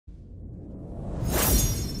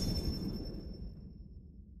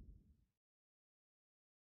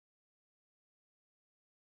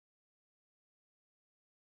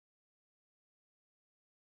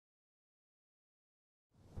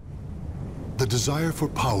desire for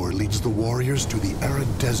power leads the warriors to the arid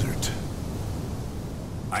desert.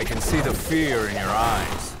 I can see the fear in your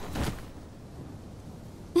eyes.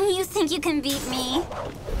 You think you can beat me?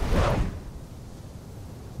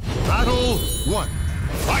 Battle 1.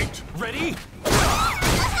 Fight! Ready?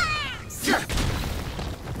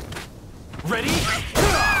 Ready?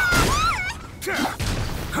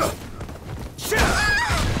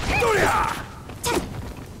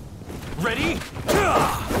 Ready?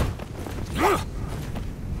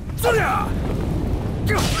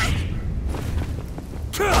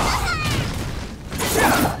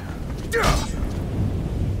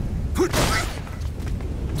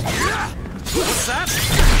 What's that?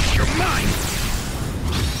 You're mine!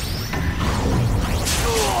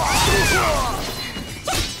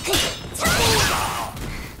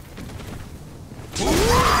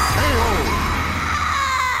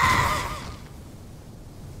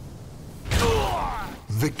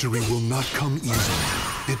 Victory will not come easily.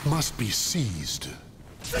 It must be seized.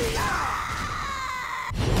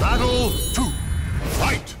 Battle 2.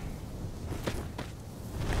 Fight!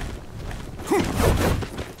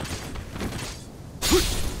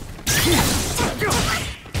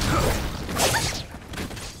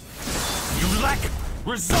 You lack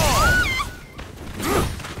resolve!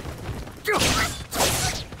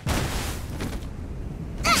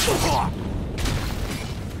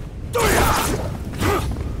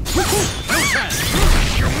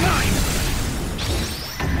 You're mine!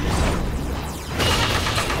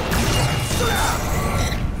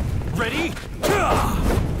 Ready?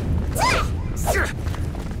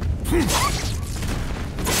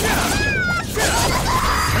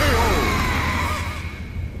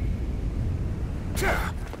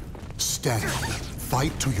 Stand.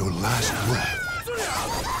 Fight to your last breath.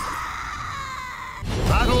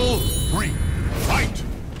 Battle 3. Fight!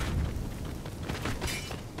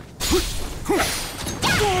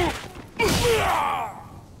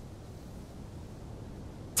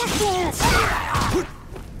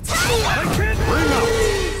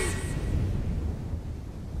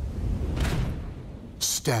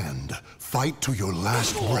 Stand. Fight to your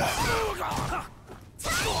last breath.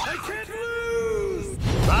 I can't lose!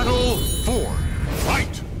 Battle 4.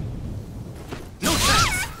 Fight! No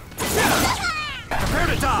chance! Prepare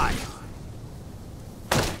to die!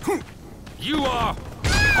 You are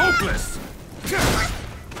hopeless!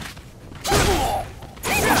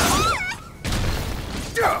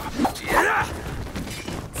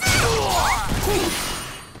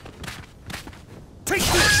 Take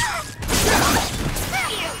this!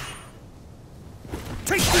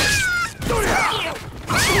 Take this!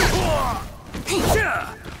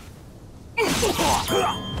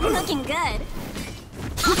 Looking good.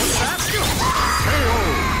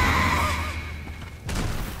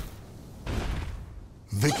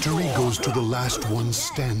 Victory goes to the last one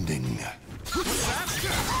standing.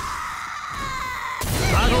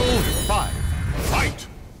 Battle 5. Fight!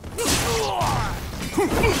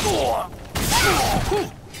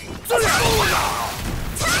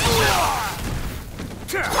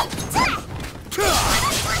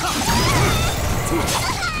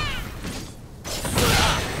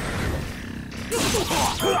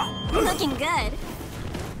 Looking good.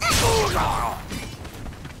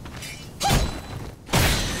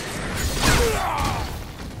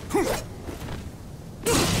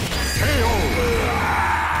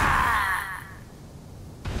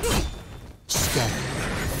 Stand.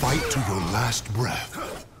 Fight to your last breath.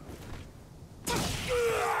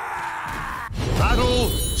 Battle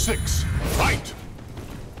 6. Fight!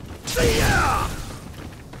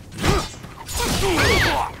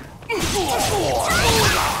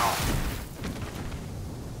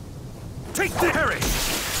 Take the perish!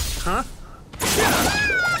 Huh?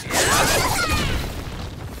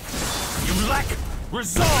 You lack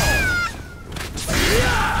resolve!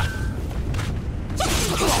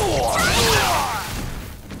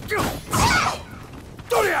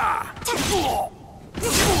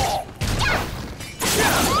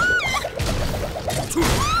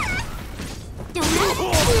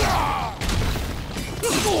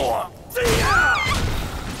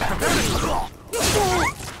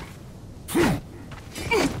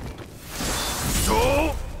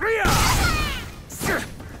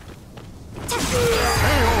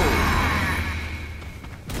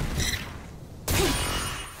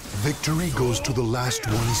 Victory goes to the last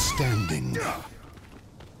one standing.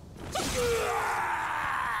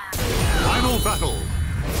 Final battle.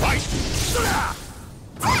 Fight!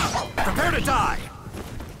 Prepare to die!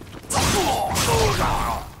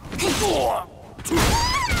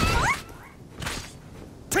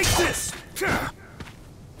 Take this!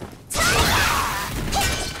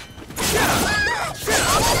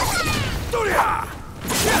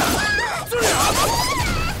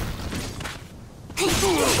 Watch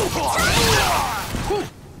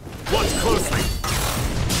closely.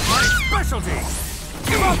 My specialty!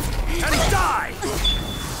 Give up and die!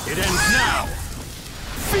 It ends now!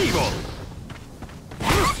 Feeble!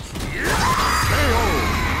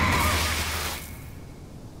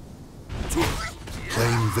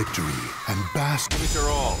 Claim victory and bask. Give it your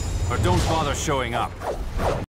all, or don't bother showing up.